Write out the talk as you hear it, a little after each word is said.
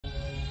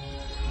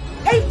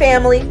Hey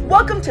family,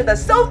 welcome to the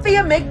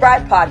Sophia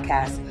McBride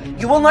podcast.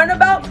 You will learn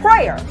about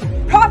prayer,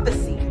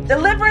 prophecy,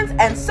 deliverance,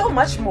 and so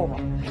much more.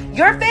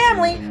 Your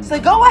family, so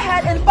go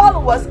ahead and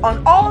follow us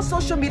on all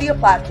social media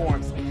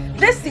platforms.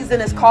 This season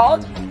is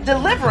called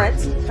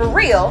Deliverance for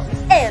Real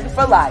and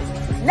for Life.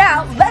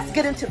 Now, let's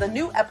get into the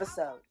new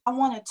episode. I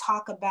want to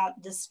talk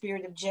about the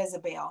spirit of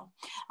Jezebel,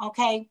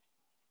 okay?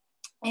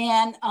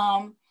 And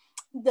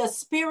the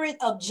spirit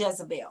of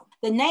Jezebel.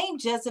 The name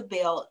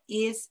Jezebel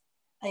is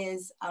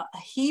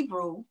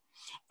Hebrew,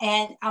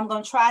 and I'm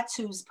going to try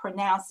to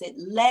pronounce it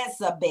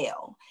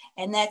Lezebel,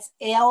 and that's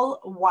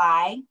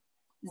Lyzebel,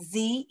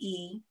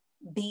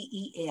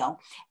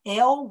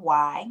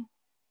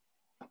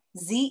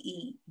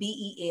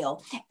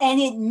 Lyzebel,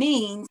 and it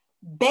means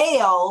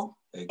Baal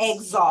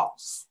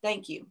exalts.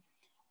 Thank you.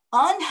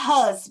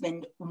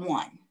 Unhusband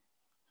one,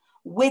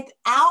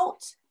 without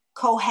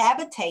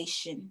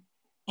cohabitation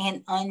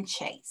and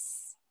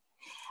unchaste.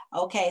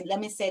 Okay, let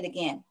me say it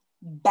again.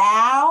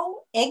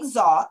 Baal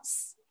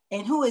exalts.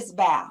 And who is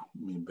Baal?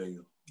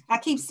 Baal. I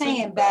keep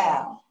saying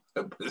Baal.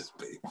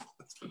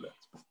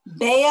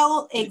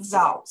 Baal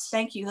exalts.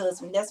 Thank you,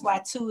 husband. That's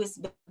why 2 is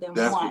better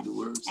than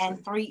 1.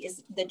 And 3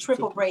 is the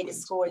triple braided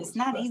cord. It's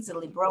not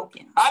easily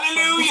broken.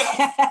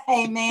 Hallelujah.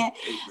 Amen.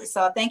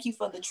 So thank you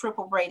for the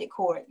triple braided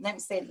cord. Let me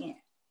say it again.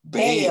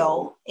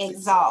 Baal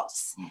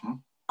exalts. Mm-hmm.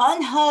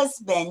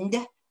 Unhusband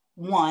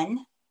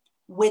one,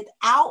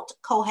 without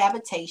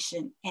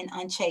cohabitation and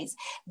unchaste.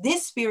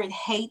 This spirit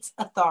hates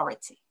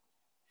authority.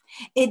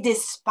 It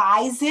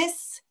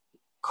despises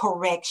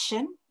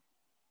correction,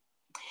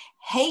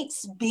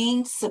 hates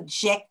being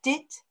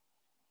subjected,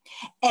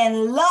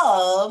 and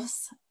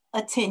loves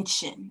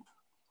attention.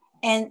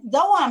 And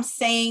though I'm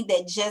saying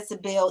that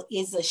Jezebel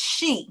is a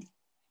she,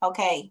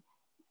 okay,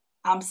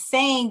 I'm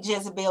saying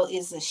Jezebel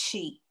is a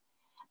she.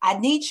 I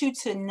need you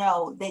to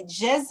know that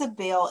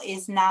Jezebel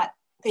is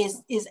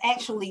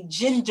actually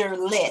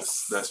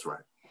genderless. That's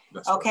right.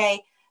 Okay.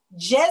 Right.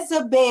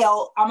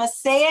 Jezebel, I'm going to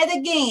say it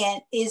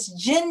again, is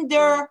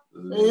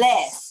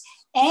genderless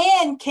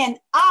and can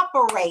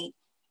operate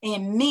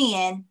in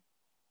men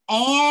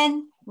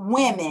and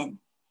women.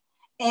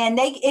 And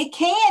it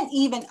can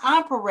even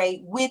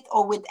operate with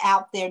or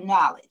without their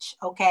knowledge.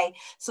 Okay.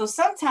 So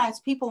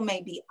sometimes people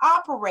may be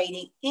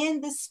operating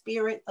in the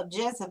spirit of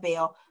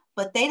Jezebel,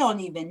 but they don't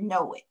even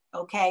know it.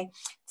 Okay.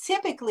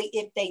 Typically,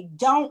 if they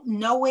don't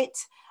know it,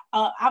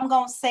 I'm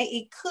going to say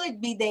it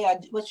could be they are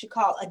what you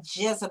call a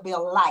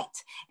Jezebel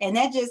light. And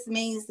that just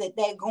means that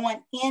they're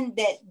going in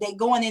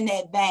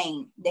that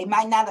vein. They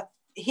might not have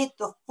hit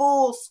the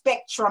full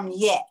spectrum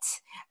yet.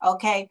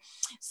 Okay.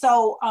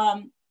 So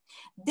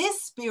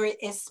this spirit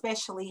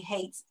especially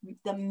hates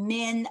the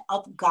men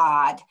of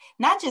God,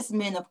 not just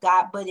men of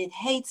God, but it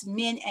hates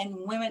men and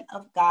women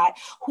of God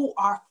who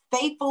are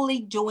faithfully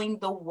doing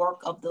the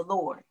work of the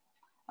Lord.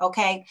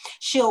 Okay.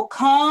 She'll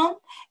come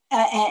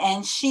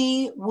and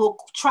she will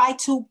try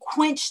to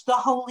quench the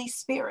Holy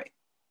Spirit.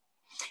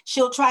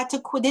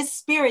 This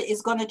spirit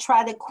is going to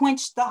try to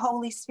quench the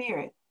Holy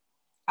Spirit.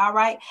 All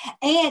right.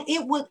 And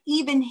it will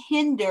even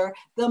hinder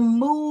the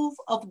move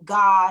of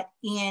God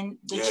in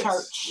the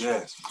church.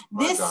 Yes.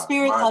 This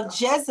spirit of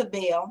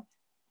Jezebel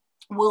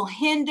will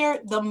hinder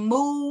the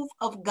move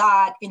of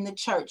God in the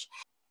church.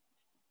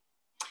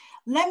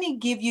 Let me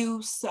give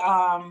you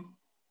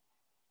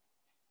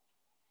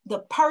the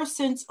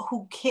persons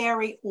who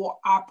carry or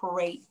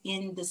operate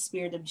in the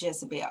spirit of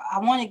Jezebel.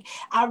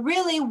 I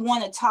really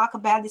want to talk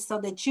about it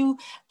so that you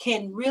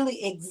can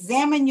really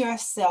examine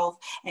yourself.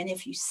 And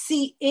if you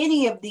see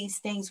any of these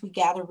things, we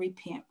got to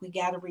repent.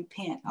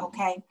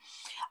 Okay.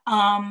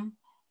 A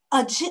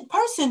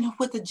person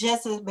with a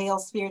Jezebel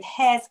spirit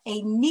has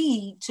a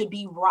need to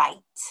be right.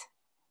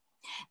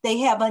 They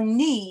have a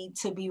need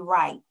to be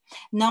right.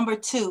 Number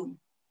 2,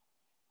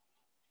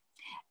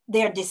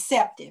 they're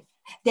deceptive.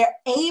 They're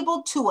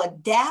able to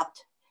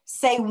adapt,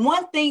 say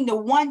one thing to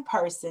one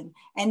person,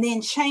 and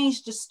then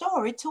change the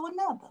story to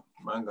another.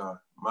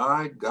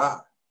 My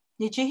God.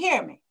 Did you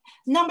hear me?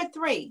 Number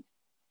 3,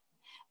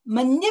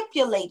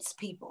 manipulates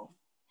people.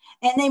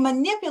 And they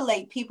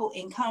manipulate people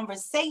in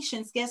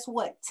conversations, guess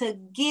what? To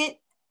get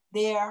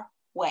their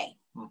way.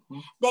 Mm-hmm.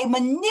 They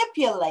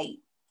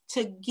manipulate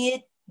to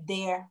get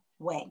their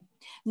way.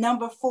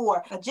 Number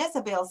 4, a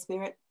Jezebel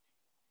spirit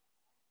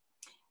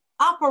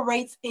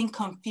operates in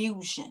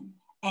confusion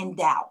and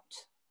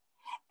doubt.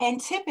 And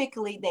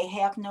typically they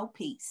have no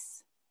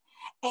peace.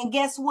 And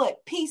guess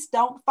what? Peace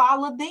don't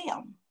follow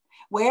them.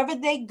 Wherever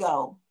they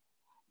go,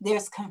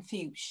 there's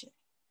confusion.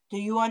 Do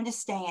you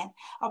understand?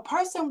 A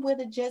person with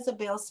a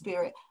Jezebel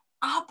spirit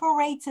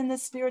operates in the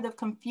spirit of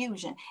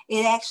confusion.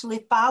 It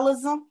actually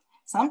follows them,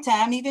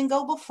 sometimes even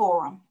go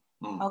before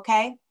them.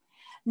 Okay?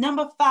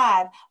 Number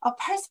 5, a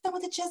person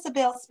with a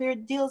Jezebel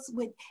spirit deals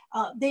with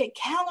their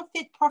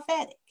counterfeit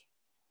prophetic.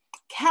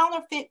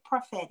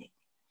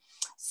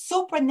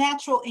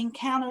 Supernatural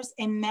encounters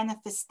and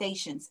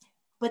manifestations,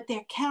 but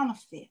they're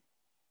counterfeit.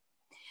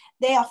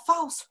 They are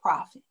false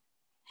prophets.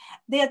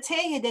 They'll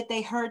tell you that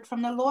they heard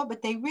from the Lord,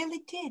 but they really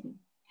didn't.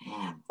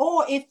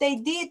 Or if they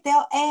did,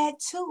 they'll add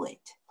to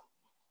it.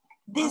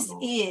 This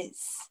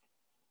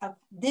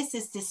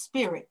is the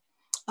spirit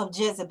of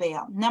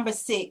Jezebel. Number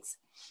 6,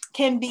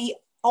 can be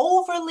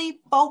overly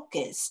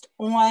focused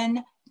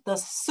on the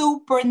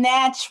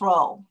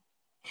supernatural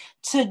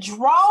to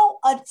draw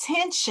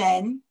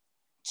attention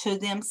to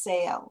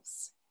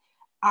themselves.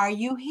 Are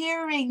you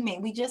hearing me?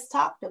 We just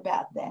talked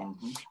about that.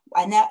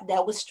 And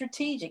that was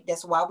strategic.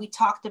 That's why we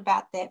talked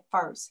about that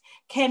first.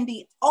 Can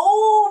be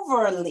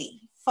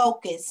overly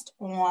focused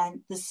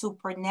on the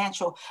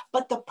supernatural,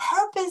 but the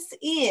purpose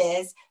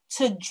is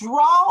to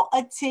draw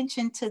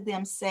attention to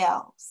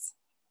themselves.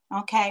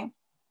 Okay?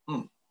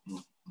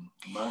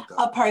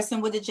 A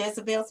person with a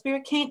Jezebel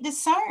spirit can't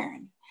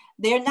discern.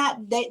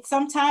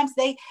 Sometimes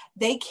they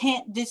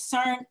can't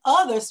discern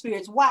other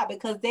spirits. Why?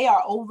 Because they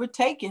are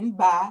overtaken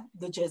by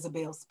the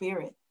Jezebel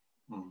spirit.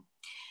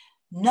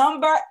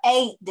 Number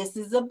 8, this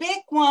is a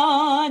big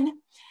one,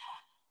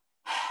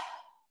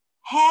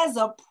 has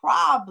a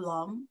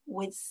problem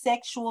with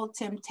sexual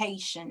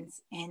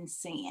temptations and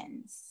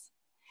sins.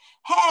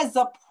 Has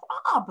a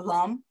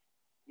problem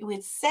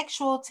with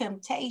sexual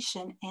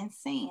temptation and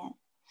sin.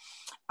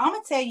 I'm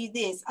going to tell you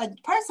this, a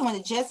person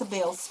with a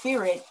Jezebel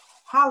spirit,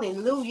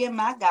 hallelujah,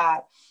 my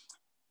God,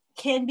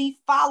 can be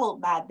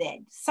followed by that.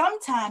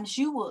 Sometimes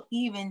you will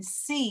even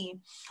see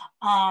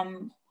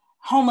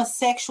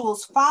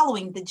homosexuals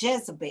following the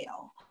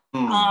Jezebel.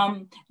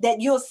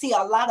 That you'll see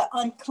a lot of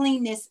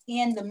uncleanness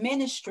in the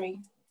ministry,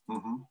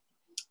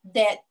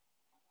 that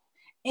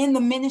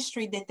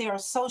they're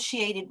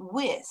associated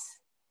with,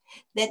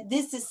 that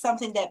this is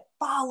something that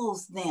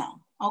follows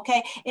them.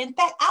 Okay. In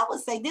fact, I would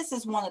say this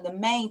is one of the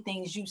main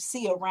things you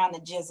see around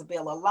the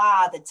Jezebel a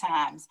lot of the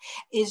times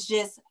is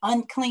just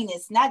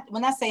uncleanness. Not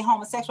when I say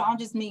homosexual, I don't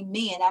just mean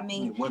men. I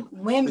mean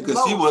women. Because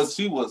both. she was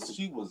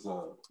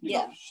both.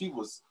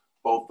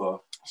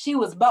 She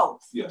was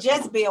both. Yeah,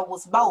 Jezebel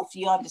was both.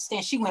 You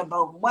understand? She went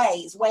both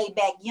ways, way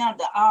back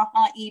yonder.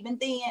 Even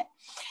then.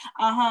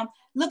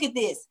 Look at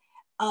this.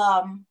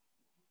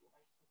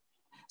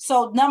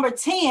 So number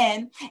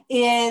 10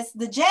 is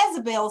the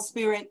Jezebel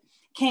spirit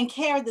can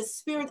carry the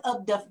spirit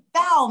of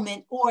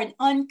defilement or an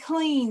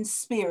unclean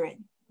spirit.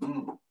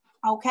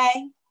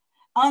 Okay?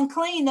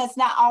 Unclean, that's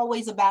not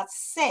always about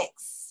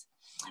sex.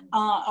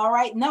 All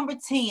right. Number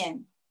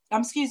 11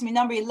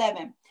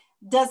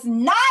 does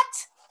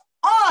not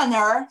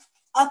honor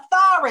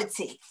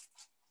authority.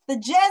 The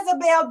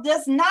Jezebel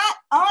does not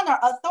honor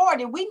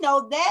authority. We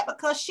know that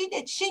because she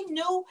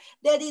knew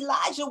that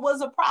Elijah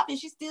was a prophet.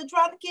 She's still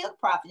trying to kill the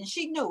prophet, and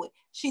she knew it.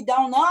 She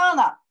don't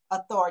honor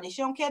authority.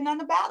 She don't care nothing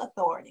about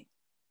authority.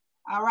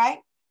 All right.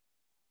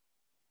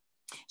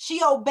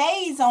 She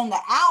obeys on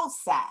the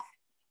outside,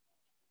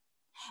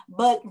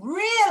 but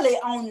really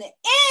on the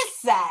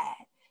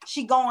inside,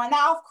 she going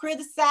off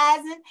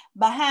criticizing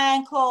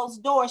behind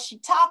closed doors. She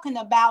talking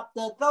about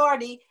the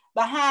authority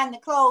behind the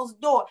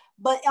closed door,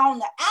 but on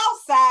the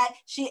outside,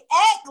 she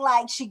act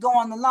like she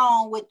going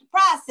along with the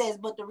process,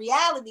 but the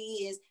reality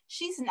is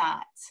she's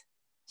not.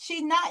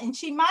 She's not, and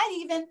she might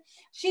even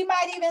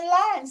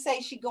lie and say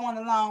she going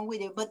along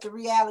with it, but the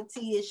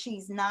reality is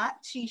she's not.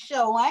 She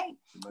sure ain't.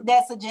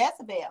 That's a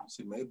Jezebel.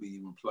 She may be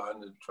even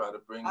plotting to try to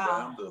bring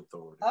down the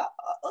authority.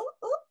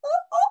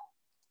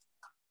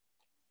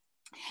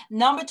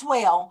 Number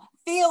 12,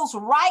 feels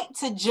right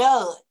to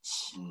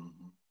judge.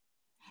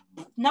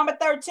 Number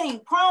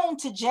 13, prone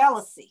to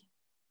jealousy.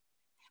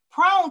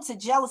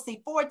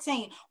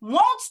 14,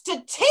 wants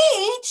to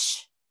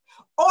teach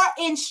or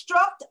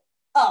instruct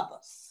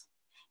others.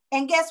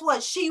 And guess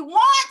what? She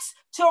wants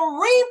to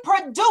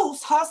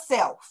reproduce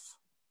herself.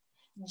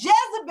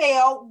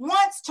 Jezebel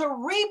wants to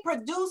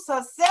reproduce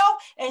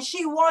herself, and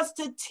she wants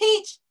to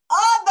teach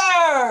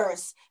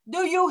others.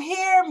 Do you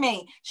hear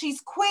me?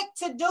 She's quick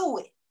to do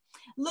it.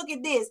 Look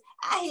at this.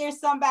 I hear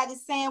somebody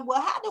saying,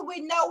 well, how do we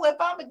know if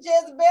I'm a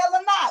Jezebel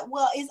or not?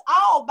 Well, it's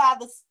all by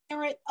the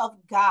Spirit of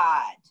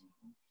God.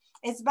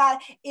 It's by,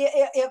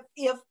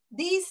 if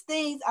these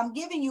things, I'm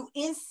giving you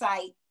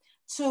insight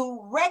to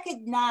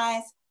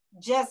recognize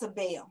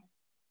Jezebel.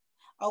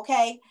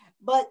 Okay.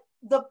 But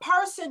the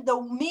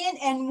men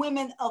and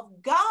women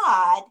of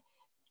God,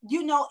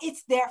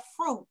 it's their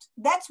fruit.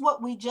 That's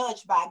what we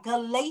judge by.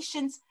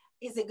 Galatians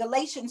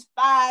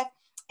 5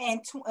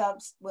 and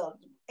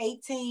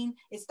 18.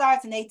 It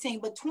starts in 18,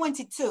 but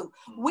 22.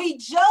 We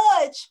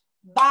judge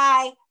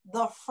by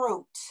the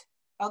fruit.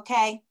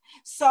 Okay.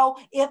 So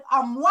if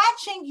I'm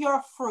watching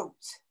your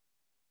fruit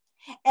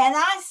and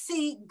I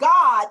see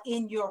God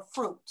in your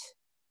fruit,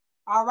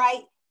 all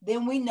right,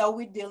 then we know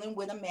we're dealing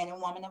with a man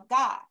and woman of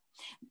God.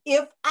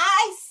 If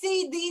I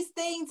see these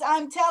things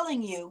I'm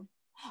telling you,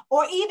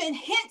 or even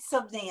hints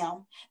of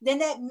them, then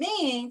that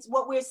means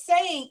what we're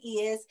saying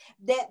is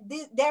that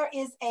there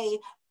is a,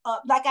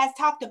 like I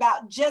talked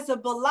about,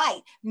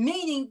 Jezebelite,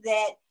 meaning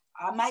that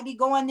I might be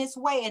going this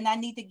way and I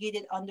need to get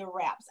it under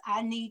wraps.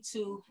 I need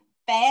to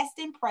fast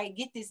and pray,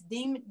 get this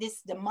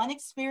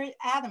demonic spirit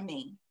out of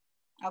me.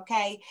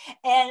 Okay.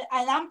 And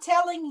I'm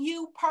telling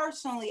you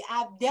personally,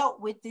 I've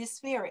dealt with this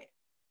spirit.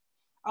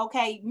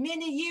 Okay.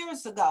 Many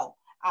years ago,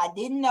 I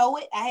didn't know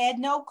it. I had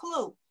no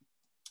clue.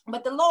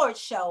 But the Lord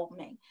showed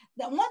me.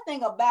 The one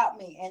thing about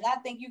me, and I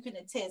think you can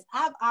attest,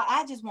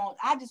 I just want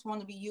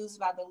to be used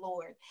by the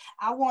Lord.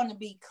 I want to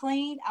be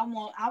clean. I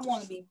want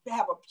to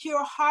have a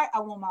pure heart.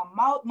 I want my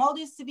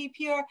motives to be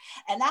pure.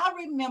 And I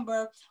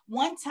remember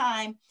one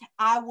time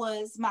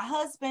my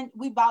husband,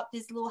 we bought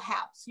this little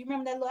house. You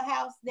remember that little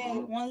house? That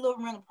one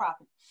little rental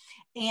property.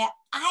 And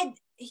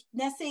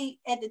now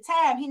see, at the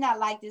time, he not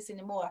like this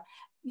anymore.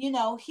 You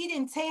know, he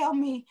didn't tell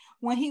me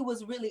when he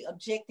was really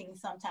objecting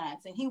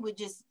sometimes, and he would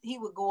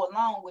go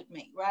along with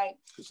me, right?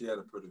 Because she had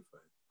a pretty face.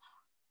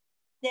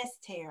 That's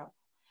terrible,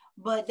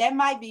 but that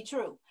might be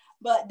true.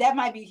 But that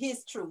might be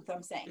his truth,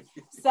 I'm saying.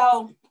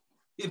 So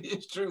it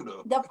is true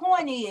though. The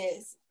point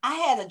is, I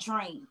had a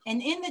dream, and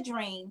in the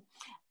dream,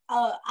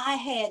 I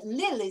had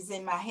lilies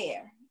in my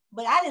hair.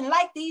 But I didn't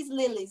like these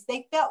lilies.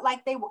 They felt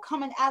like they were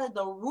coming out of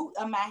the root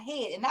of my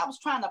head, and I was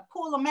trying to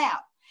pull them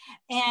out.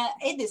 And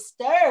it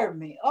disturbed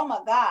me. Oh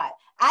my God.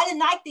 I didn't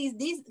like these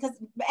because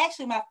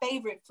actually my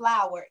favorite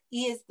flower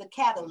is the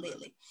cattle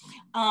lily.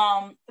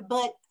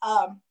 But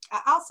I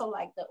also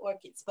like the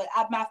orchids, but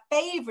my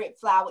favorite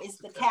flower is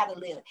the cattle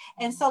lily.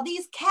 And so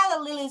these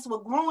cattle lilies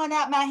were growing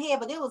out my head,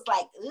 but it was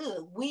like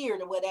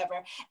weird or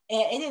whatever.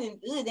 And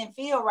it didn't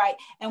feel right.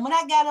 And when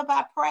I got up,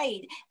 I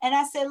prayed and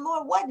I said,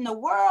 Lord, what in the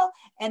world?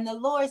 And the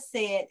Lord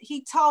said,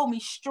 he told me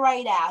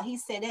straight out. He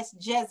said, that's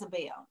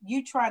Jezebel.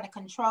 You trying to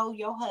control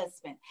your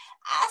husband.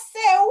 I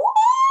said, what?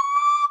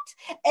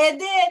 And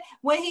then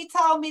when he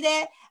told me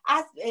that,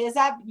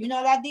 you know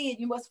what I did?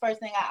 You know what's the first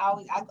thing I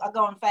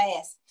go on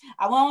fast.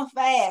 I went on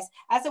fast.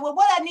 I said, well,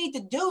 what I need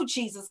to do,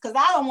 Jesus, because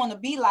I don't want to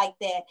be like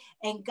that.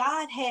 And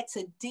God had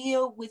to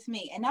deal with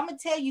me. And I'm going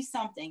to tell you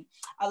something.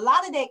 A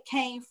lot of that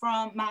came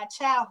from my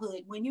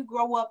childhood. When you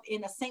grow up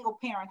in a single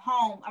parent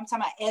home, I'm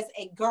talking about as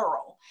a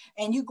girl,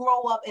 and you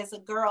grow up as a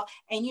girl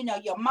and, you know,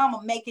 your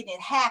mama making it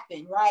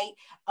happen, right?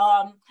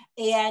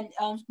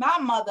 My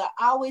mother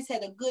always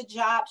had a good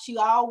job. She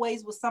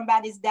always was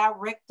somebody's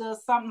director,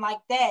 something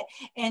like that.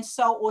 And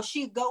so, or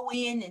she'd go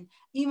in, and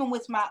even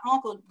with my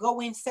uncle, go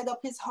in, set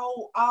up his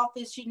whole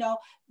office, you know.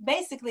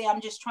 Basically,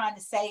 I'm just trying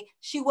to say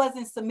she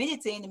wasn't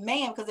submitted to any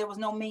man because there was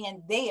no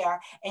man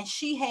there, and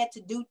she had to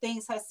do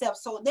things herself.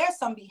 So there's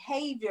some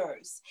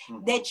behaviors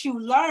that you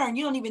learn.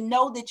 You don't even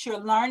know that you're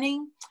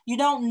learning. You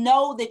don't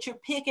know that you're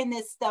picking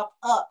this stuff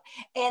up.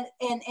 And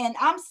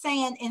I'm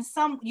saying in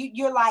some,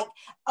 you're like,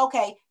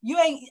 okay, you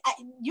ain't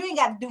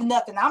got to do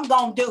nothing. I'm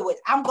going to do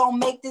it. I'm going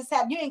to make this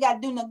happen. You ain't got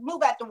to do nothing.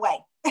 Move out the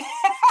way.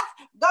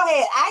 Go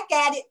ahead. I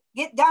got it.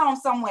 Get down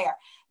somewhere.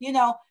 You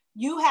know,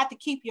 you have to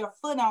keep your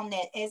foot on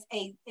that as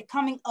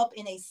coming up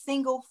in a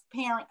single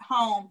parent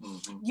home.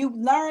 You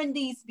learn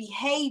these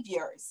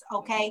behaviors.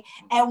 Okay.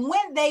 And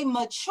when they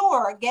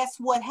mature, guess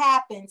what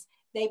happens?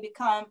 They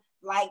become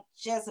like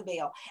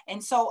Jezebel.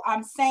 And so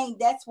I'm saying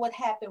that's what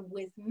happened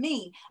with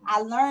me.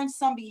 I learned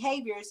some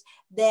behaviors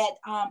that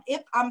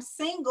if I'm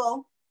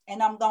single,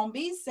 and I'm going to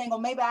be single,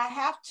 maybe I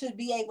have to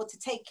be able to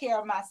take care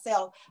of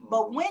myself.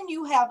 But when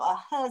you have a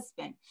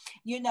husband,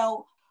 you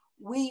know,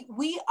 we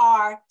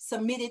are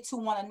submitted to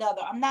one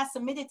another. I'm not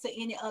submitted to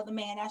any other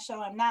man. I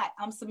sure am not.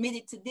 I'm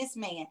submitted to this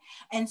man.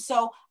 And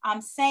so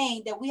I'm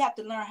saying that we have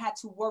to learn how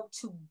to work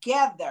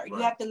together. Right. You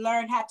have to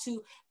learn how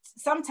to,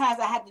 sometimes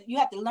you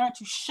have to learn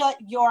to shut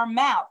your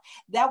mouth.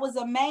 That was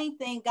the main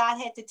thing God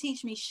had to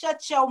teach me.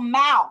 Shut your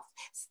mouth.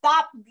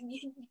 Stop.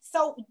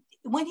 So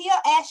when he'll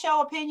ask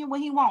your opinion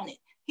when he wants it,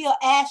 he'll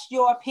ask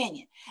your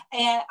opinion.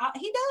 And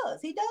he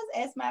does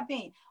ask my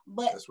opinion.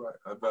 But that's right.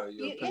 I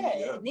value your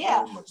opinion.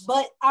 Yeah.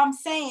 But I'm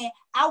saying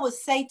I would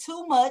say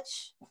too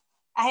much.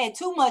 I had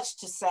too much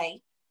to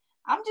say.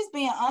 I'm just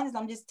being honest.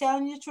 I'm just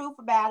telling you the truth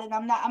about it.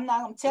 I'm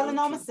telling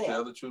on myself.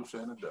 Tell the truth,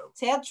 shame the devil.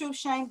 Tell the truth,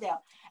 shame the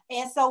devil.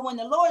 And so when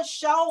the Lord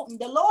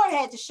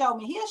had to show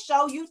me, he'll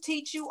show you,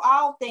 teach you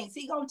all things.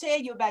 He's going to tell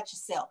you about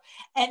yourself.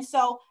 And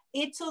so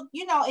it took,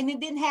 you know, and it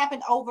didn't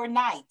happen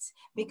overnight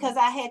because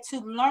I had to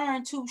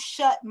learn to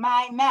shut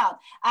my mouth.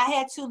 I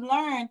had to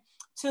learn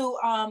to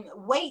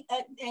wait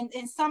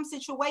in some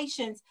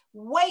situations.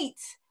 Wait,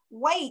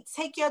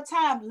 take your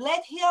time.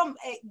 Let him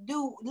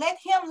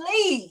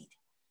lead.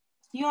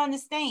 You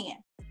understand?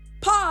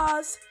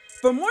 Pause.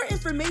 For more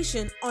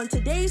information on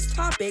today's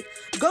topic,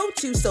 go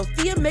to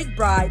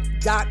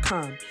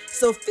SophiaMcBride.com.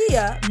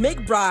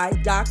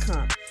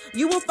 SophiaMcBride.com.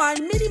 You will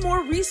find many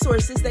more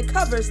resources that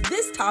covers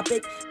this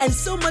topic and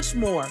so much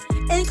more,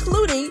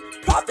 including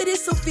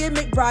Prophetess Sophia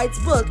McBride's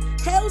book,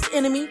 Hell's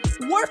Enemy,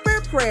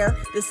 Warfare Prayer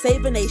to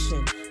Save a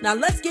Nation. Now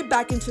let's get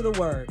back into the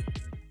word.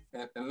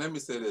 And let me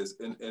say this,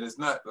 and it's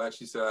not like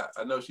she said,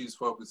 I know she's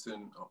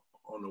focusing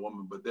on the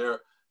woman, but there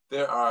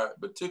are,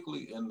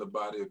 particularly in the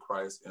body of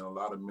Christ, in a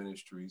lot of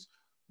ministries,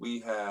 we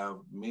have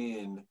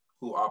men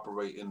who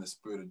operate in the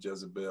spirit of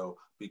Jezebel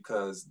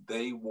because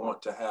they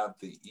want to have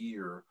the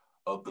ear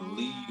of the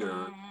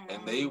leader,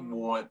 and they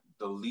want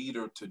the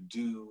leader to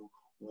do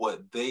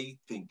what they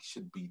think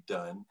should be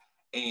done.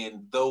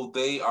 And though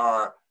they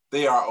are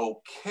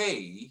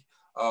okay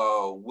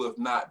with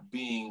not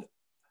being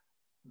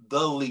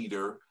the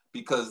leader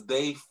because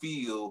they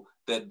feel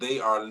that they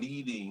are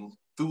leading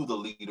through the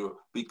leader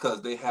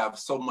because they have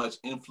so much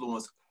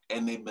influence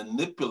and they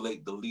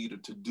manipulate the leader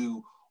to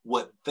do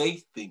what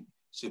they think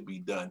should be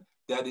done.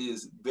 That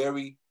is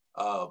very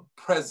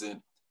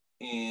present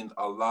in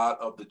a lot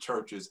of the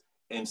churches.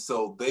 And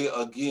so they,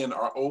 again,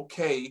 are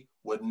okay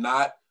with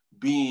not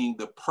being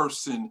the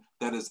person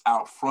that is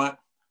out front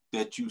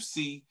that you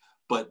see,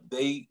 but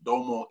they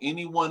don't want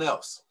anyone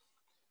else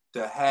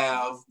to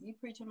have. You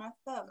preaching my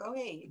stuff. Go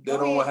ahead. They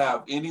don't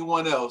have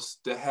anyone else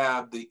to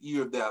have the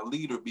ear of that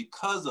leader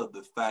because of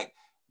the fact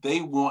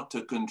they want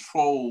to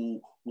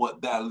control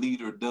what that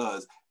leader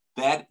does.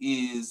 That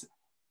is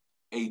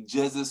a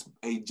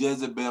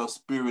Jezebel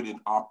spirit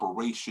in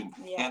operation.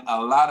 Yeah. And a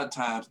lot of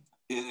times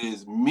it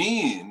is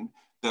men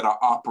that are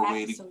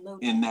operating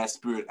in that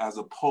spirit as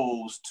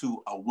opposed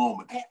to a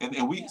woman.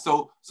 And we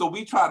so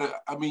we try to,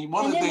 I mean,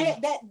 one of the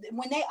things that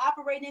when they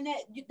operate in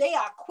that, they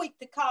are quick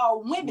to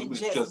call women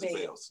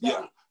Jezebels.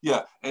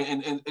 Yeah.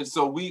 And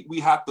so we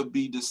have to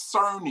be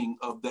discerning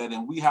of that,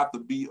 and we have to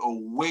be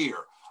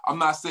aware. I'm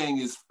not saying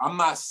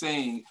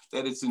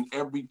that it's in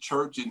every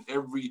church, in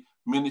every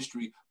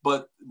ministry,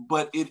 but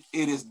it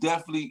is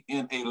definitely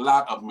in a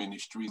lot of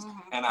ministries.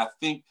 Mm-hmm. And I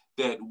think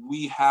that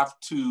we have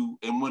to,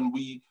 and when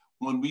we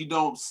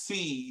don't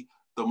see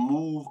the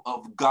move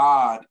of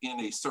God in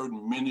a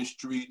certain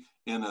ministry,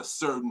 in a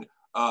certain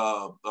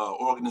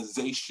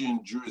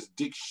organization,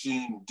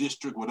 jurisdiction,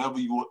 district, whatever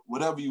you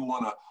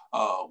want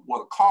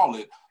to call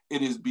it,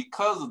 it is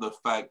because of the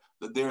fact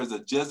that there is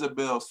a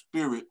Jezebel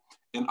spirit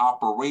in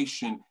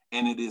operation,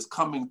 and it is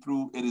coming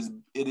through.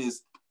 It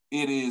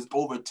is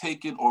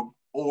overtaken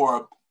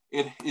or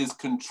it is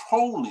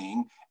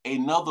controlling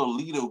another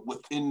leader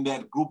within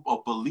that group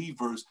of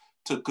believers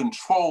to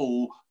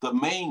control the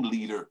main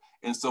leader.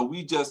 And so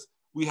we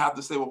have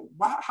to say, well,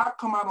 how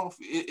come I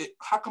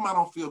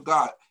don't feel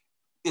God?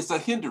 It's a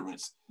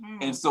hindrance.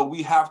 And so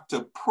we have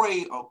to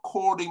pray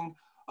according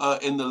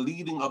in the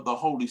leading of the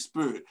Holy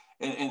Spirit.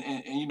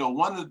 And you know,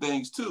 one of the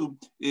things too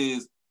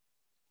is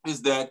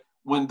that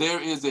when there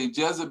is a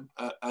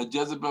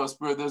Jezebel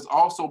spirit, there's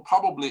also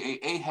probably a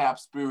Ahab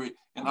spirit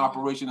in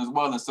operation as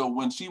well. And so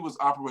when she was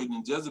operating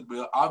in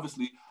Jezebel,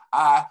 obviously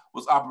I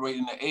was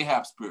operating the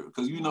Ahab spirit,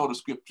 because you know the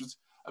scriptures.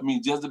 I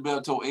mean,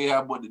 Jezebel told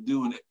Ahab what to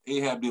do, and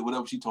Ahab did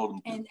whatever she told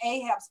him to do. And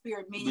Ahab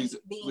spirit means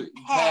being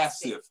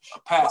passive.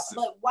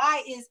 But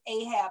why is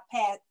Ahab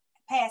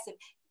passive?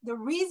 The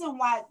reason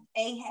why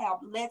Ahab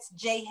lets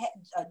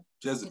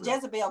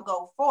Jezebel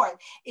go forth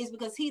is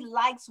because he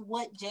likes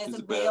what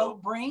Jezebel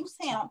brings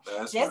him.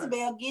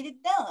 Jezebel get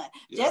it done.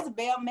 Yeah.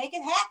 Jezebel make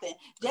it happen.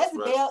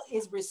 Jezebel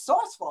is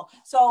resourceful.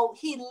 So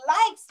he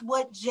likes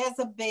what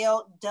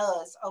Jezebel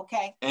does,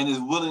 okay? And is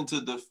willing to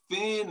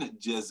defend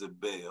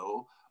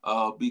Jezebel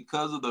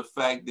because of the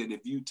fact that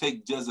if you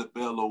take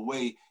Jezebel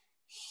away,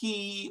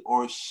 he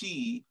or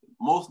she,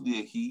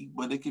 mostly a he,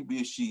 but it could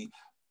be a she,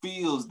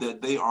 feels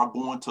that they are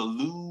going to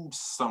lose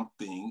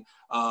something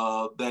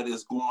that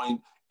is going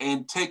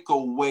and take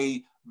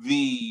away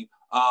the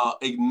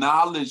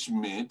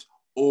acknowledgement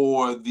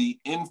or the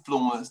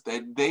influence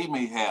that they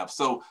may have.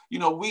 So, you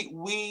know,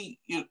 we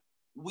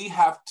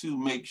have to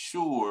make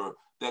sure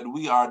that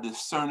we are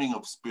discerning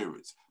of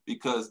spirits,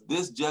 because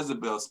this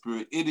Jezebel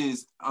spirit, it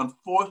is,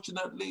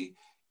 unfortunately,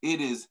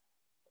 it is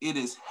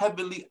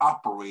heavily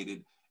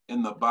operated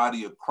in the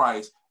body of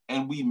Christ,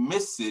 and we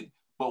miss it.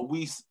 But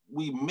we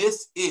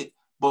miss it,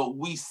 but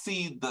we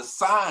see the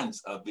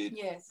signs of it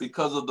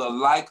because of the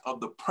lack of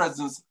the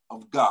presence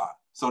of God.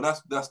 So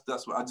that's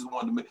what I just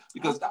wanted to make,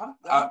 because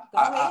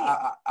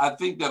I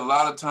think that a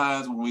lot of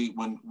times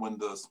when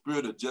the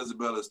spirit of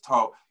Jezebel is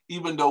taught,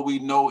 even though we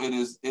know it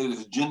is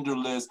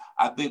genderless,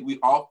 I think we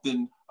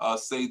often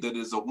say that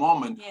it's a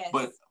woman. Yes.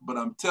 But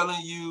I'm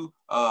telling you,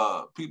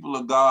 people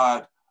of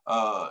God,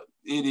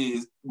 it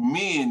is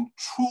men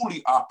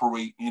truly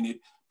operate in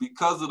it,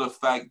 because of the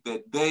fact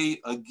that they,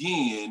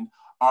 again,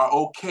 are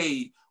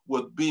okay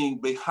with being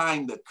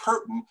behind the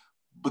curtain,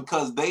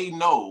 because they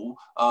know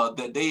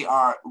that they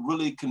are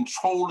really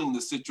controlling the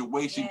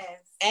situation.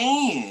 Yes.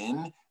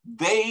 And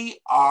they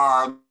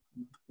are,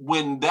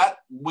 when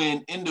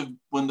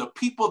the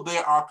people they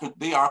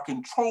are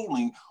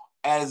controlling,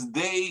 as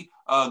they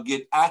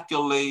get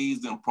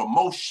accolades and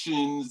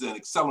promotions and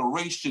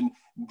acceleration,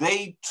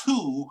 they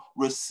too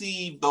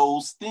receive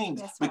those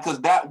things. That's because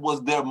right. That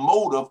was their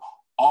motive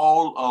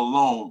all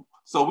along.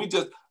 So we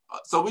just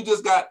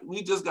got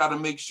to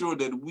make sure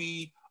that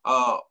we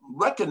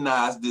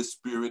recognize this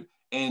spirit,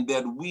 and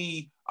that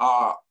we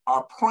are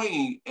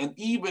praying, and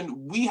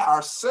even we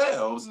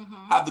ourselves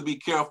have to be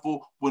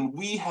careful when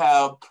we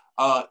have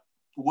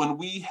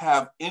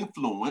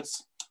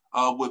influence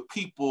with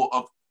people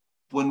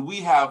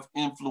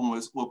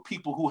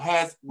who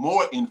has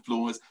more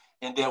influence,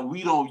 and that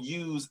we don't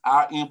use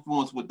our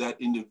influence with that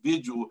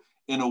individual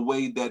in a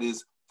way that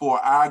is for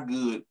our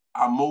good.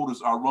 Our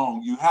motives are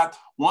wrong. You have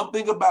one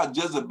thing about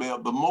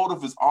Jezebel, the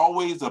motive is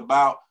always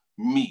about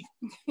me.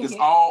 It's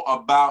all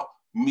about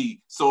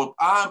me. So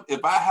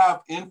if I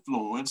have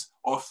influence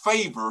or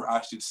favor,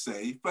 I should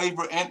say,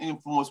 favor and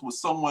influence with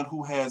someone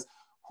who has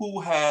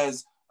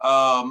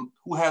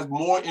who has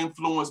more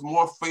influence,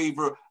 more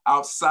favor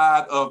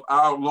outside of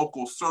our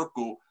local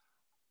circle,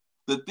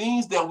 the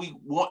things that we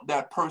want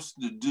that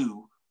person to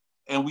do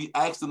and we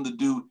ask them to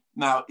do,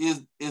 now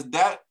is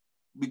that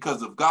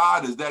because of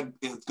God?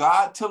 Is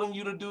God telling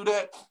you to do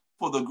that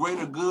for the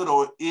greater good,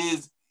 or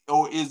is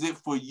it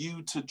for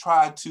you to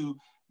try to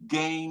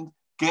gain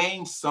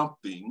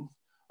something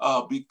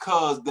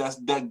because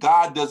that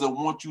God doesn't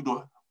want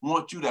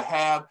you to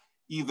have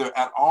either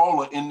at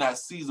all or in that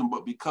season,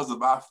 but because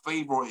of our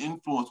favor or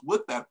influence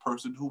with that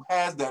person who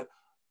has that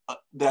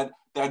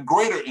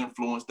greater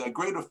influence, that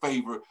greater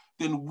favor,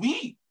 then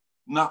we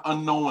not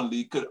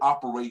unknowingly could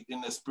operate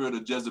in the spirit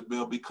of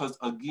Jezebel, because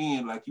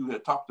again, like you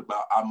had talked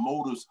about, our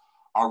motives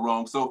are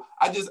wrong. So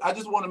I just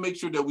want to make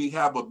sure that we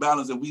have a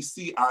balance and we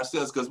see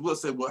ourselves, because we'll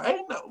say, well, hey,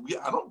 no,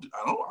 yeah, I don't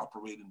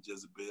operate in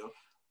Jezebel.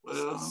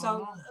 Well,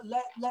 so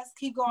let's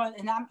keep going.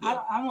 And I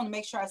want to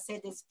make sure I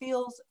said this,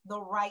 feels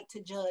the right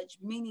to judge,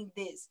 meaning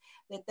this,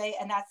 that they,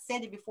 and I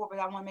said it before, but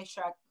I want to make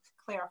sure I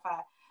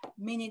clarify,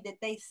 meaning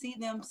that they see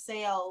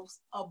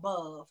themselves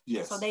above,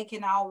 yes, so they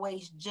can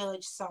always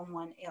judge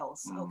someone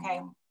else.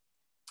 Okay.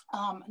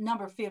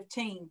 Number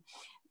 15,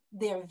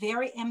 they're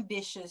very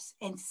ambitious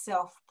and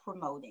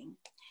self-promoting.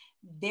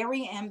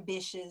 Very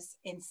ambitious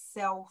and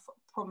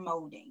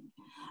self-promoting.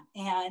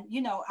 And,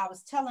 you know, I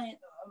was telling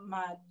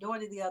my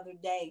daughter the other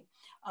day,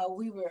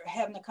 we were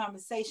having a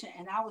conversation,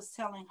 and I was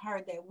telling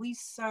her that we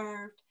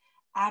served.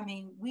 And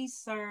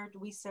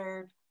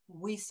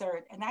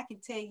I can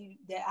tell you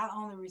that I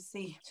only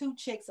received 2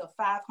 checks of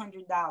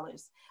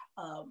 $500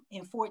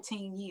 in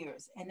 14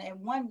 years. And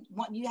then one,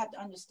 you have to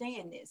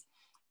understand this.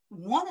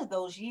 One of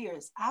those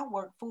years, I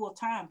worked full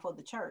time for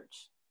the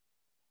church.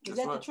 Is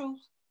that the truth?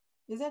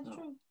 Is that the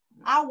truth?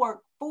 Yeah. I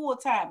work full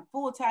time.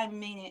 Full time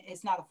meaning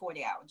it's not a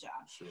 40-hour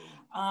job. Sure.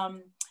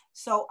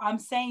 So I'm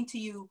saying to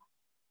you,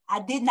 I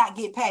did not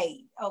get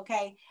paid,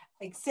 okay,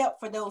 except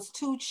for those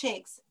 2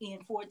 checks in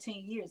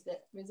 14 years.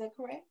 Is that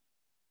correct?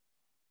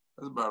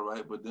 That's about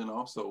right. But then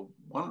also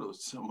one of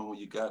those, when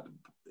you got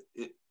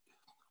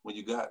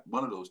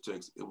one of those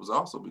checks, it was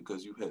also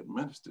because you had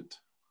ministered.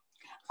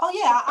 Oh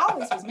yeah, I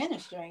always was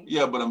ministering.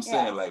 Yeah, but I'm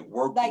saying like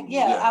working. Like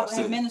I was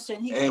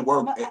ministering. And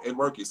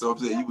working. So I'm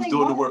saying you was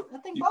doing the work. I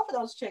think both of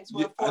those checks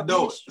were for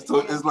ministry.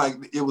 So it's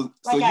like it was.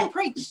 Like so I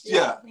preached.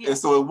 Yeah. And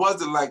so it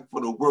wasn't like for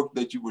the work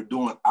that you were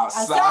doing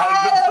outside of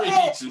the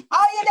preaching.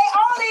 Oh yeah, they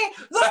only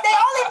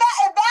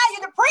value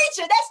the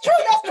preacher. That's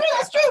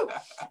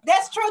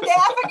true. Dad,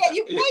 I forget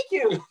you. Thank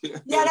you.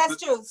 Yeah, that's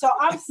true. So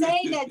I'm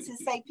saying that to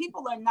say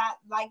people are not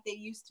like they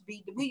used to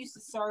be. We used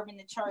to serve in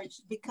the church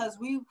because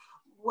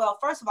well,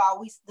 first of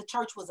all, the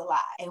church was alive,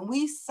 and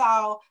we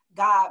saw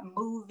God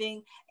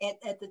moving.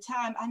 At the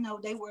time, I know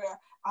they were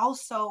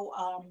also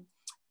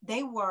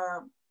they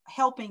were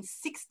helping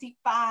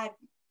 65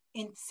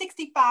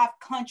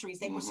 countries.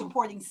 They were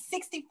supporting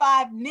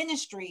 65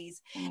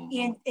 ministries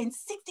in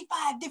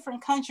 65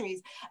 different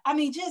countries. I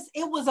mean,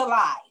 it was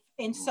alive.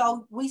 And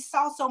so we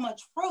saw so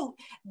much fruit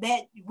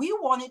that we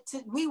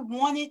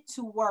wanted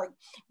to work.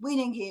 We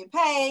didn't get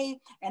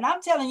paid. And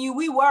I'm telling you,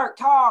 we worked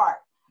hard.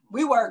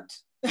 We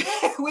worked.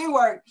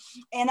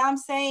 And I'm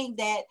saying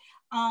that,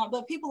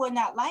 but people are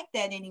not like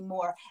that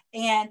anymore.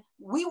 And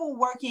we were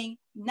working,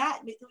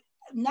 we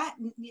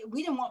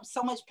didn't want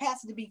so much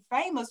pastor to be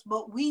famous,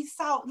 but we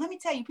saw, let me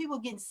tell you, people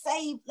getting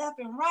saved left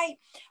and right.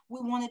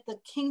 We wanted the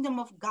kingdom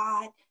of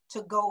God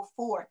to go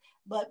forth.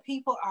 But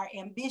people are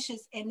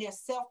ambitious and they're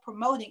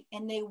self-promoting,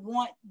 and they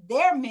want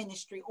their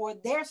ministry or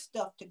their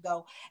stuff to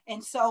go.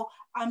 And so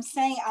I'm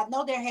saying, I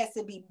know there has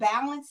to be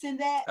balance in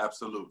that.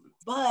 Absolutely.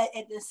 But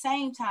at the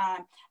same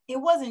time, it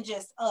wasn't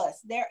just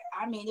us.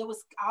 It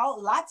was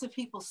lots of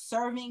people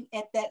serving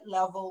at that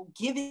level,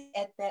 giving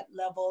at that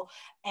level.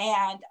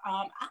 And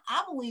I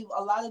believe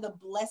a lot of the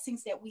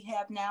blessings that we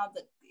have now,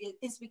 that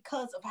it's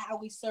because of how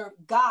we serve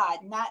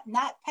God,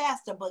 not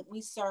pastor, but we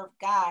serve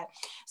God.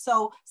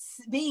 So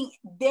being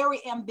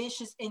very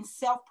ambitious and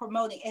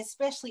self-promoting,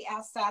 especially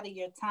outside of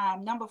your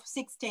time. Number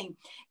 16,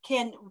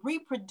 can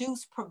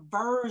reproduce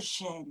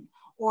perversion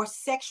or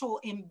sexual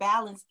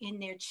imbalance in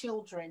their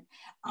children.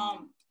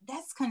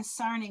 That's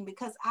concerning,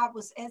 because I've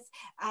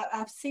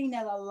seen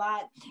that a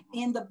lot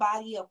in the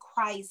body of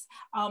Christ.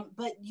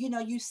 But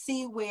you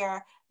see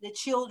where the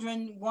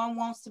children, one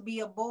wants to be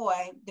a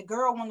boy, the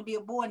girl want to be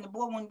a boy, and the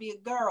boy want to be a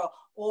girl,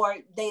 or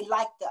they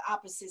like the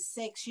opposite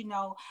sex, and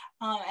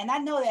I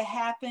know that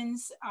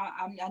happens.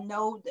 I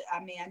know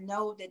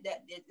that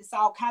it's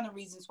all kind of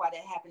reasons why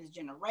that happens,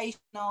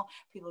 generational,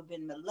 people have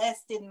been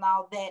molested and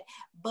all that.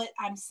 But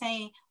I'm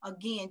saying,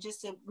 again,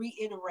 just to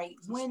reiterate,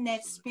 when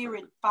that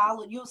spirit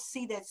follow, you'll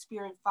see that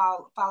spirit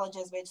follow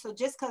Jezebel. So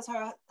just because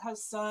her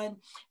son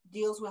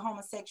deals with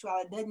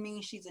homosexuality doesn't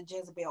mean she's a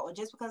Jezebel, or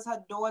just because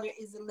her daughter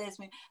is a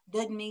lesbian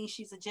doesn't mean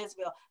she's a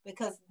Jezebel,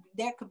 because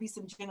there could be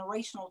some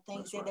generational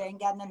things that ain't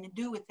got nothing to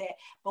do with that.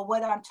 But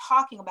what I'm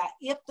talking about,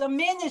 if the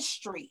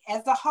ministry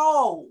as a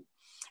whole,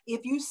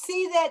 if you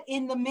see that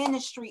in the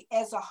ministry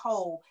as a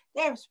whole,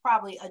 there's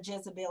probably a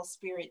Jezebel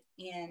spirit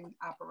in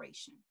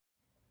operation.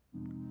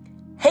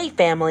 Hey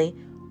family,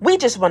 We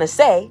just want to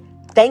say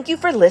thank you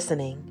for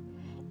listening.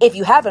 If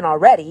you haven't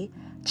already,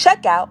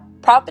 check out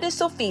Prophetess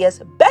Sophia's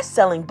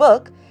best-selling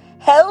book,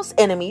 Hell's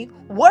Enemy,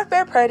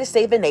 Warfare Prayer to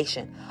Save a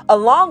Nation,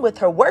 along with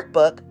her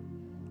workbook,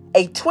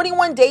 A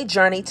 21-Day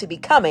Journey to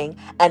Becoming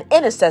an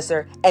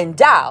Intercessor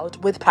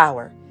Endowed with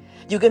Power.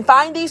 You can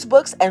find these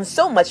books and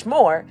so much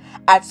more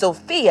at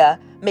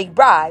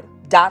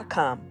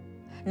sophiamcbride.com.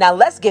 Now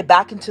let's get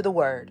back into the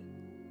word.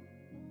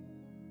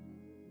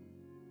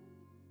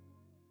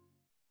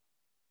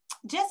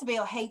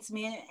 Jezebel hates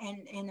men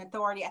in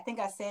authority. I think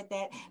I said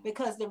that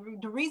because the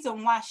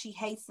reason why she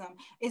hates them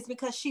is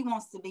because she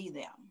wants to be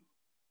them.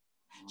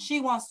 She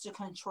wants to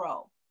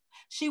control.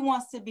 She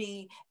wants to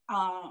be,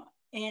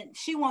 and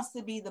she wants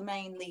to be the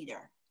main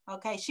leader.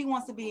 Okay, she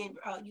wants to be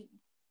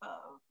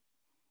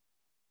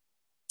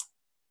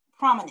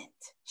prominent.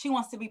 She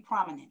wants to be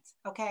prominent.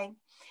 Okay,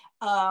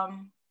 a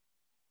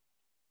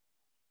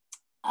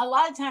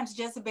lot of times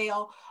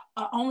Jezebel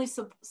only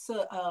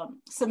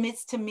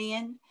submits to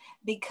men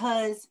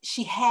because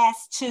she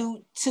has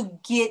to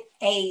get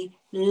a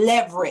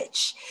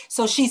leverage.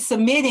 So she's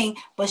submitting,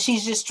 but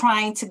she's just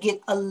trying to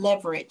get a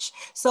leverage.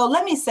 So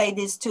let me say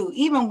this too,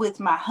 even with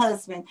my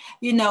husband,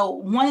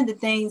 one of the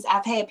things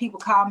I've had people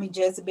call me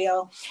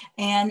Jezebel,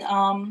 and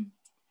and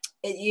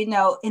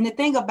the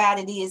thing about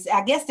it is,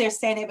 I guess they're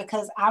saying it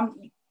because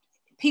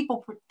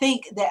people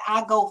think that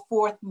I go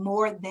forth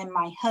more than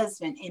my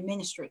husband in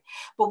ministry.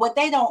 But what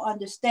they don't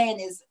understand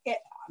is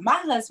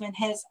my husband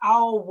has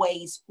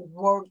always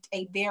worked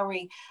a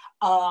very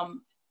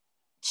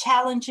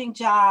challenging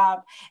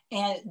job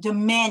and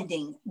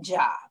demanding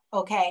job.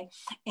 Okay.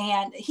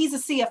 And he's a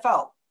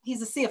CFO.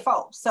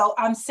 So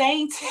I'm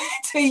saying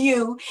to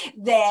you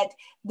that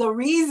the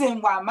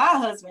reason why my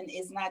husband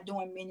is not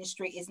doing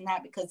ministry is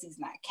not because he's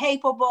not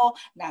capable,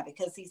 not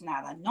because he's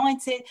not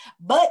anointed,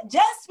 but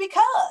just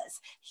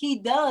because he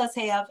does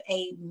have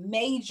a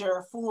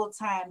major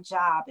full-time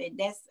job. And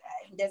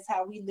that's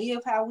how we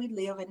live.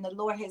 And the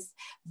Lord has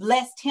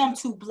blessed him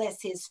to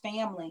bless his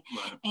family.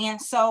 Right.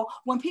 And so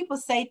when people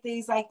say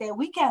things like that,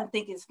 we kind of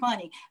think it's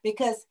funny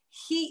because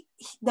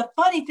the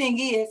funny thing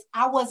is,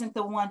 I wasn't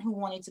the one who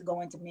wanted to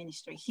go into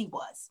ministry. He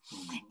was.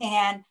 Mm-hmm.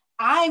 And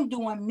I'm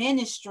doing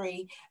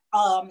ministry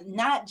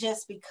not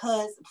just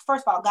because,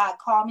 first of all, God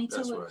called me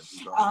to it.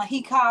 Right.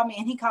 He called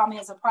me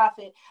as a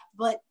prophet.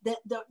 But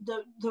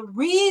the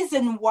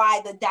reason why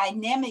the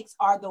dynamics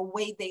are the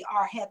way they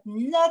are have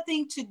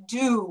nothing to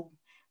do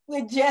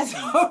with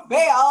Jezebel.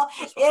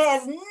 It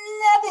has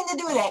nothing to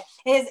do with that.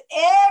 It has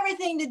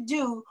everything to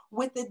do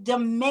with the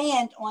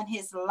demand on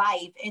his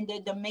life and the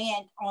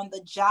demand on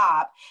the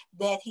job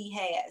that he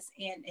has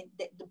and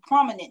the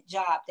prominent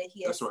job that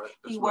he has. That's right.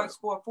 He works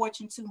for a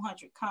Fortune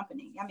 200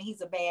 company. I mean,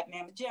 he's a bad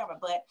manager,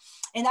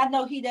 and I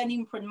know he doesn't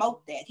even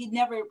promote that. He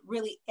never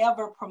really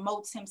ever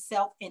promotes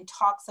himself and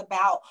talks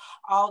about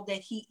all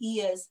that he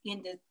is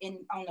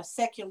on a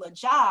secular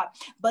job.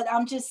 But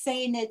I'm just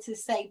saying that to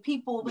say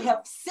people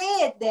have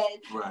said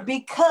that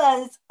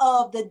because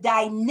of the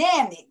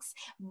dynamics,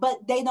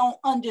 but they don't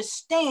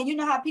understand. You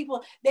know how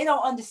people, they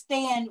don't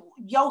understand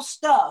your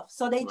stuff,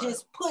 so they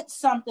just put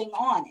something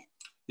on it.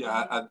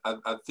 Yeah,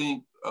 I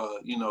think,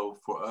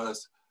 for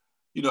us,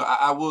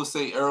 I will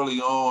say early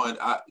on,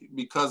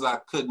 because I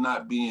could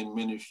not be in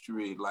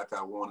ministry like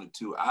I wanted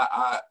to,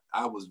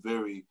 I was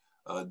very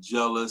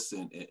jealous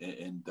and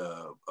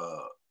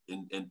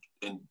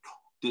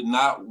did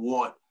not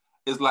want.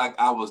 It's like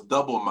I was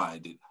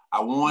double-minded. I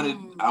wanted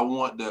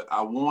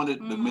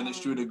the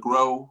ministry to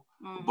grow,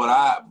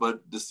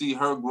 but to see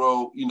her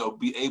grow,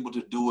 be able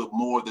to do it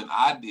more than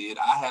I did,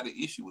 I had an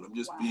issue with it.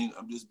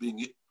 I'm just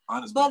being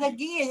honest. But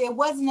again, it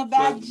wasn't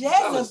about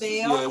Jezebel.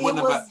 Yeah,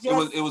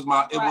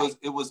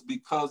 it was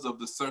because of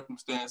the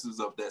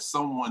circumstances of that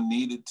someone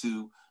needed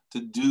to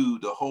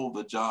hold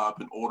the job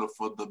in order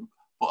for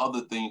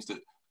other things for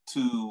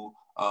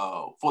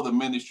the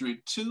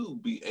ministry to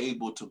be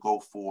able to go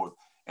forth.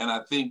 And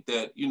I think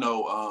that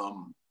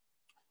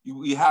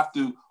we have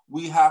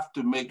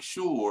to make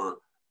sure,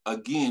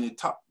 again,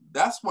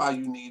 that's why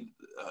you need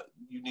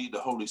the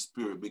Holy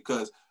Spirit,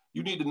 because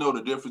you need to know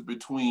the difference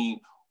between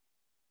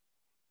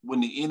when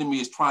the enemy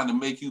is trying to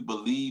make you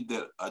believe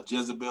that a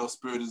Jezebel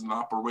spirit is in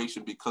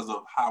operation because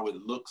of how it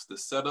looks, the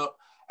setup,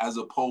 as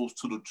opposed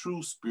to the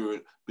true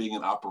spirit being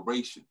in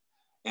operation.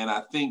 And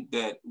I think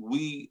that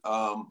we,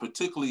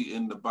 particularly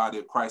in the body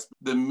of Christ,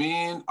 the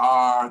men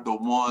are the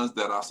ones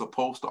that are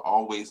supposed to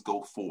always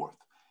go forth.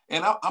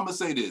 And I'm gonna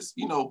say this,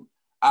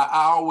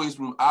 I always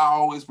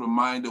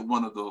reminded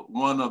one of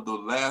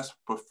the last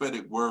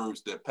prophetic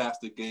words that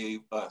Pastor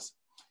gave us.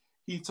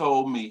 He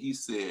told me, he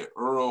said,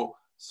 Earl,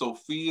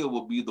 Sophia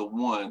will be the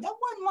one. That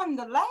wasn't one of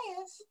the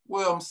last.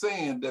 Well, I'm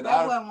saying that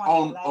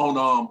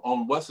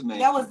on what's the name?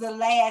 That was the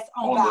last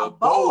on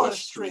Balboa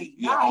Street.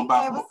 Yeah, on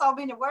Balboa. So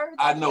many words.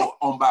 I know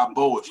on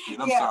Balboa Street.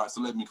 I'm sorry.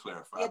 So let me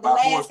clarify. Yeah, the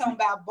last on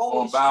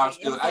Balboa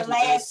Street. It's the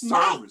last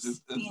service.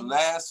 It's the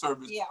last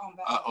service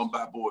on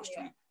Balboa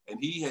Street. And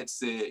he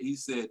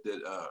said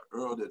that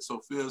Earl, that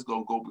Sophia is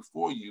going to go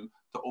before you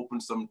to open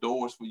some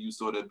doors for you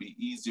so that'd be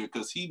easier,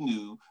 because he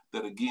knew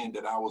that, again,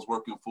 that I was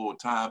working full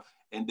time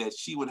and that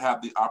she would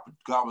have the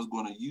opportunity. God was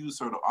going to use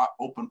her to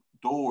open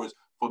doors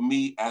for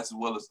me as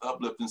well as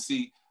uplift. And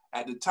see,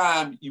 at the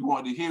time you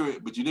wanted to hear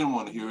it, but you didn't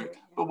want to hear it.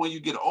 But when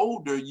you get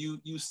older, you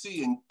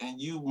see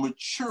and you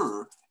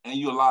mature and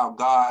you allow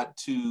God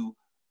to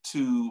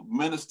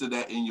minister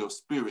that in your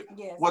spirit.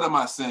 Yes. What am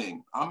I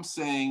saying? I'm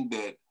saying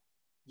that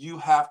you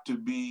have to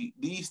be,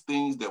 these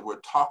things that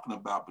we're talking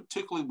about,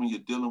 particularly when you're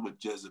dealing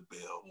with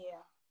Jezebel,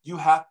 you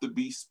have to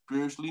be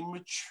spiritually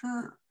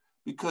mature,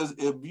 because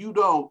if you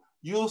don't,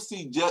 you'll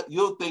think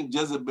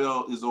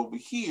Jezebel is over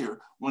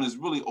here when it's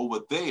really over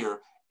there,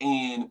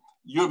 and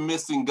you're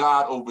missing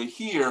God over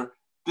here,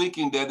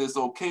 thinking that it's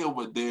okay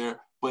over there,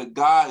 but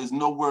God is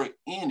nowhere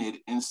in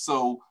it. And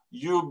so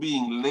you're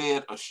being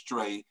led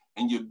astray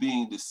and you're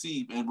being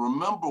deceived. And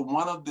remember,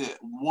 one of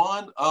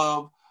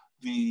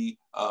the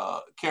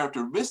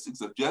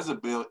characteristics of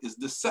Jezebel is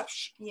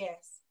deception.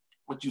 Yes.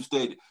 What you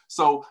stated.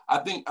 So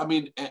and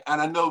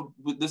I know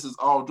this is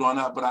all drawn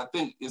out, but I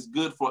think it's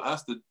good for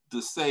us to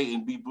say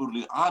and be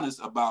brutally honest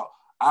about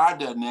our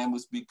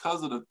dynamics,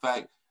 because of the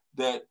fact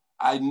that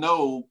I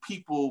know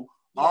people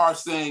are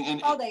saying,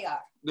 and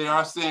they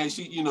are saying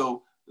she,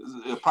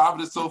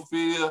 Prophetess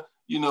Sophia,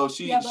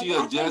 she a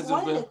Jezebel.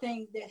 One of the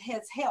things that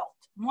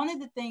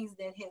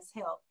has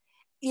helped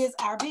is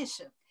our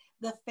bishop.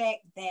 The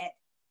fact that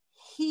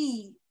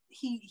he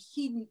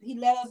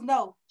let us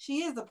know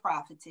she is a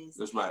prophetess.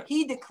 That's right.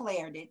 He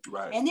declared it.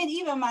 Right. And then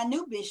even my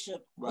new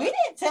bishop, right. we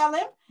didn't tell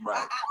him.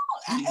 Right.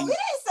 We didn't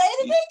say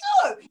anything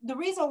to him. The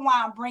reason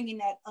why I'm bringing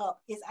that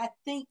up is I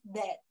think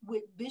that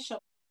with Bishop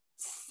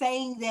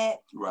saying that,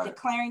 right.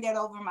 declaring that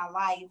over my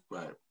life,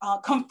 right.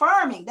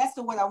 Confirming, that's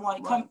the word I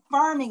wanted, right.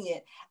 confirming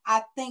it,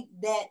 I think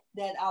that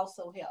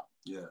also helped.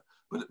 Yeah.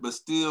 But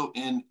still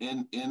in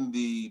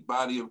the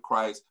body of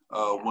Christ,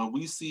 when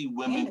we see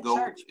women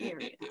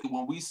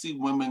when we see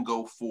women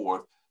go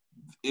forth,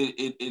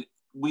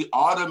 we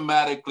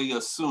automatically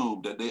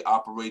assume that they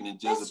operate in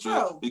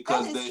Jezebel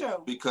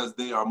because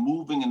they are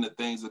moving in the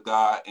things of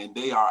God, and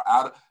they're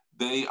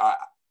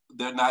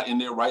not in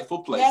their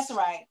rightful place. That's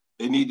right.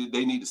 They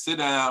need to sit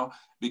down,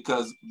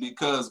 because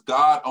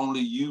God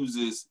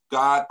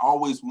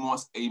always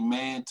wants a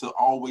man to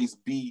always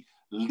be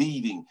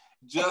leading.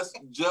 Just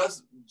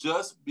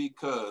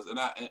because,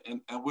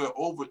 and we're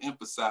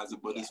overemphasizing,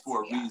 but it's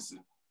for a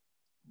reason.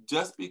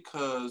 Just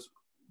because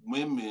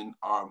women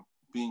are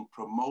being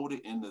promoted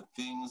in the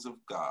things of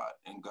God,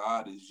 and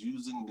God is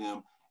using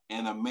them,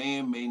 and a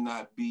man may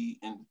not be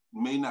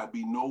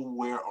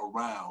nowhere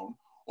around,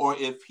 or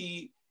if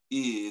he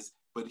is,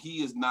 but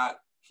he is not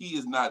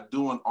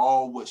doing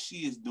all what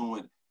she is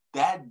doing,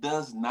 that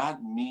does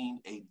not mean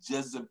a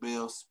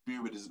Jezebel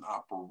spirit is in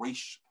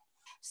operation.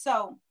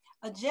 So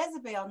a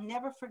Jezebel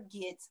never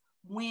forgets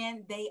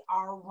when they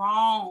are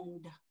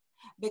wronged,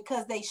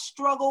 because they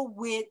struggle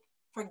with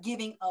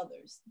forgiving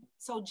others.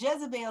 So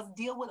Jezebels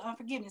deal with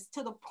unforgiveness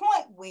to the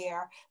point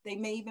where they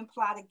may even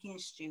plot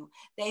against you.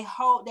 They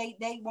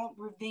want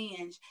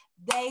revenge.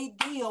 They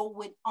deal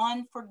with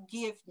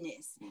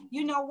unforgiveness.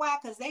 You know why?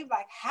 Because they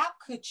like, how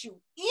could you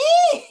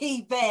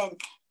even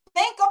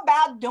think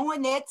about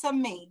doing that to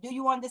me? Do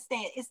you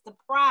understand? It's the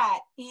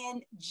pride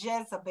in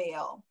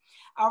Jezebel.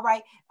 All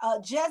right.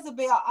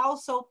 Jezebel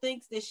also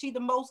thinks that she's the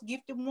most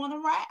gifted one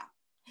around.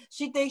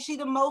 She thinks she's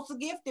the most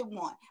gifted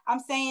one. I'm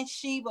saying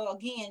she, but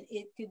again,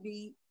 it could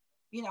be,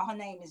 her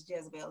name is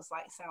Jezebel. It's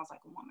sounds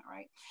like a woman,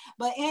 right?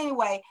 But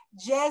anyway,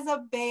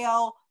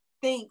 Jezebel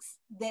thinks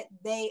that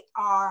they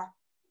are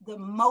the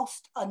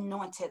most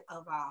anointed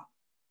of all.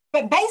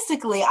 But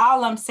basically,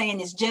 all I'm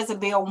saying is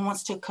Jezebel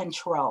wants to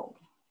control.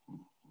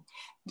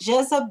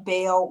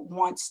 Jezebel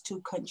wants to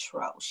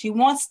control. She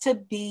wants to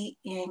be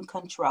in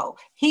control.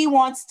 He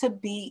wants to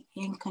be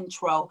in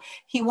control.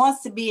 He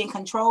wants to be in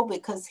control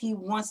because he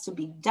wants to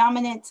be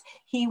dominant.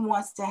 He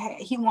wants to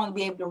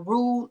be able to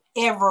rule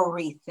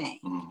everything.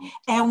 Mm-hmm.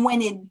 And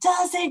when it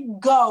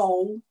doesn't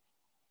go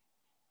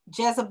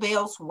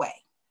Jezebel's way,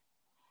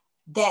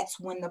 that's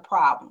when the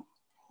problem.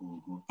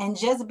 Mm-hmm.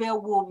 And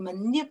Jezebel will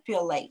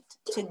manipulate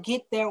to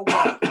get their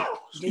way.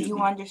 Do you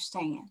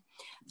understand?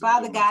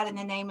 Father God, in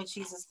the name of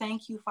Jesus,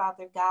 thank you,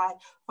 Father God,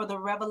 for the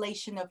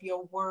revelation of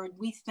your word.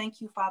 We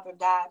thank you, Father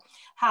God,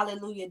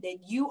 hallelujah, that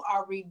you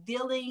are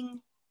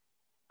revealing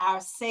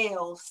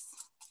ourselves.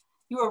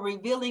 You are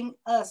revealing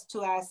us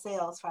to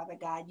ourselves, Father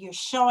God. You're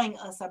showing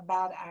us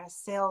about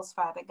ourselves,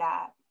 Father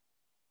God.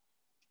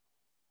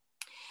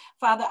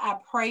 Father, I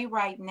pray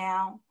right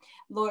now,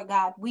 Lord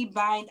God, we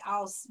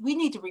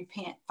need to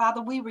repent.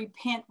 Father, we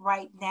repent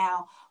right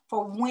now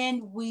for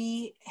when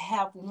we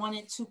have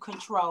wanted to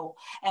control.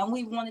 And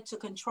we wanted to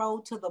control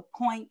to the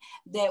point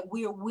that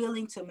we're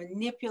willing to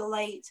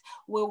manipulate.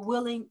 We're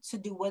willing to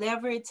do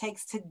whatever it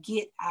takes to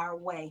get our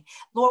way.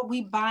 Lord,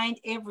 we bind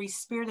every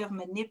spirit of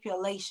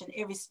manipulation,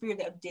 every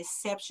spirit of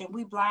deception.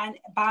 We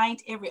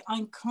bind every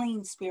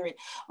unclean spirit.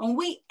 And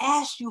we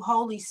ask you,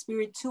 Holy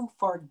Spirit, to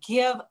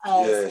forgive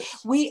us.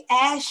 Yes. We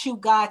ask you,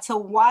 God, to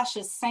wash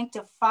us,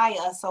 sanctify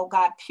us, oh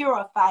God,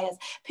 purify us,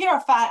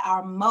 purify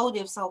our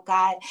motives, oh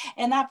God.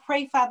 And I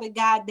pray, Father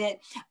God, that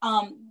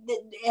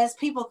as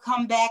people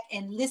come back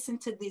and listen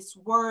to this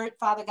word,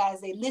 Father God,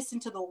 as they listen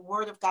to the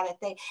word of God,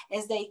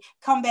 as they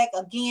come back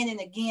again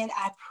and again,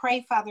 I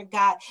pray, Father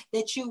God,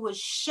 that you would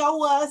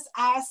show us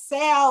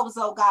ourselves,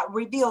 oh God,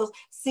 reveal.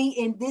 See,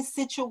 in this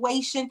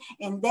situation,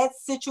 in that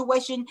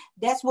situation,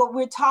 that's what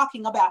we're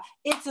talking about.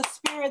 It's a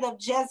spirit of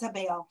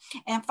Jezebel.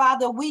 And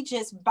Father, we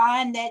just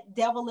bind that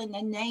devil in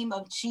the name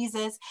of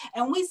Jesus,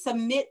 and we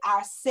submit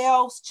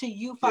ourselves to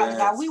you, Father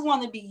God. We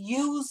want to be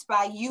used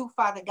by you,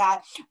 Father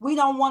God. We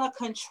don't want to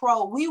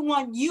control. We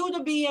want you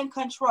to be in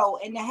control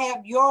and to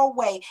have your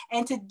way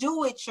and to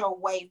do it your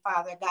way,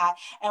 Father God.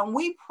 And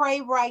we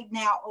pray right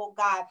now, oh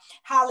God,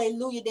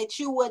 hallelujah, that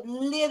you would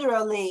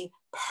literally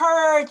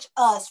purge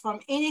us from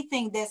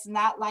anything that's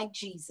not like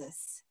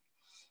Jesus.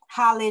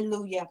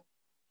 Hallelujah.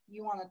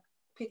 You want to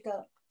pick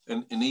up?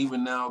 And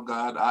even now,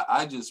 God,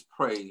 I just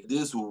pray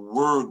this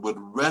word would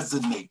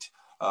resonate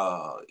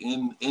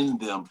in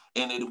them,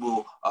 and it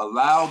will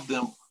allow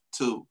them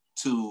to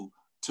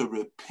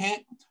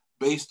repent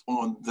based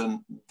on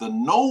the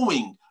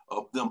knowing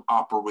of them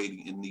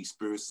operating in these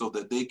spirits, so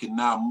that they can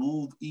now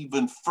move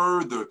even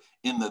further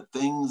in the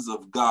things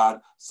of God,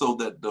 so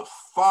that the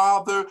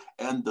Father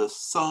and the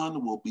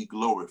Son will be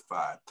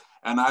glorified.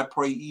 And I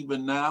pray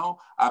even now,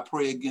 I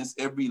pray against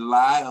every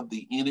lie of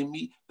the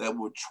enemy that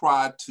will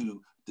try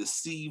to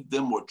deceive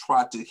them or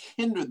try to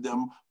hinder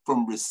them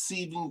from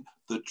receiving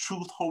the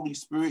truth, Holy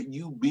Spirit,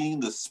 you being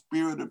the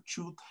Spirit of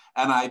truth.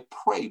 And I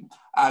pray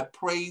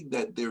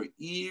that their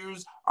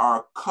ears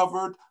are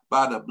covered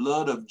by the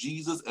blood of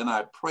Jesus. And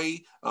I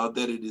pray that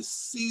it is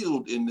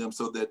sealed in them,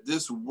 so that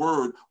this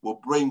word will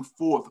bring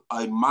forth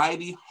a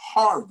mighty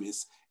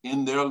harvest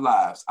in their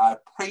lives. I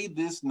pray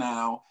this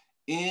now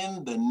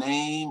in the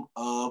name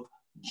of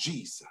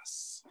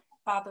Jesus.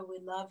 Father, we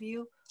love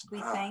you.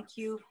 We thank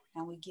you,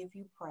 and we give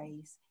you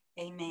praise.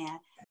 Amen.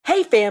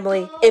 Hey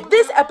family, if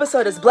this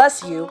episode has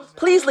blessed you,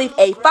 please leave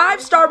a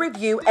 5-star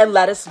review and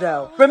let us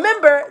know.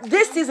 Remember,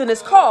 this season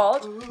is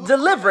called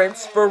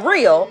Deliverance for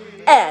Real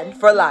and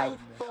for Life.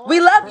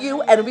 We love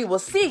you, and we will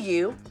see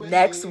you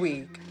next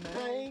week.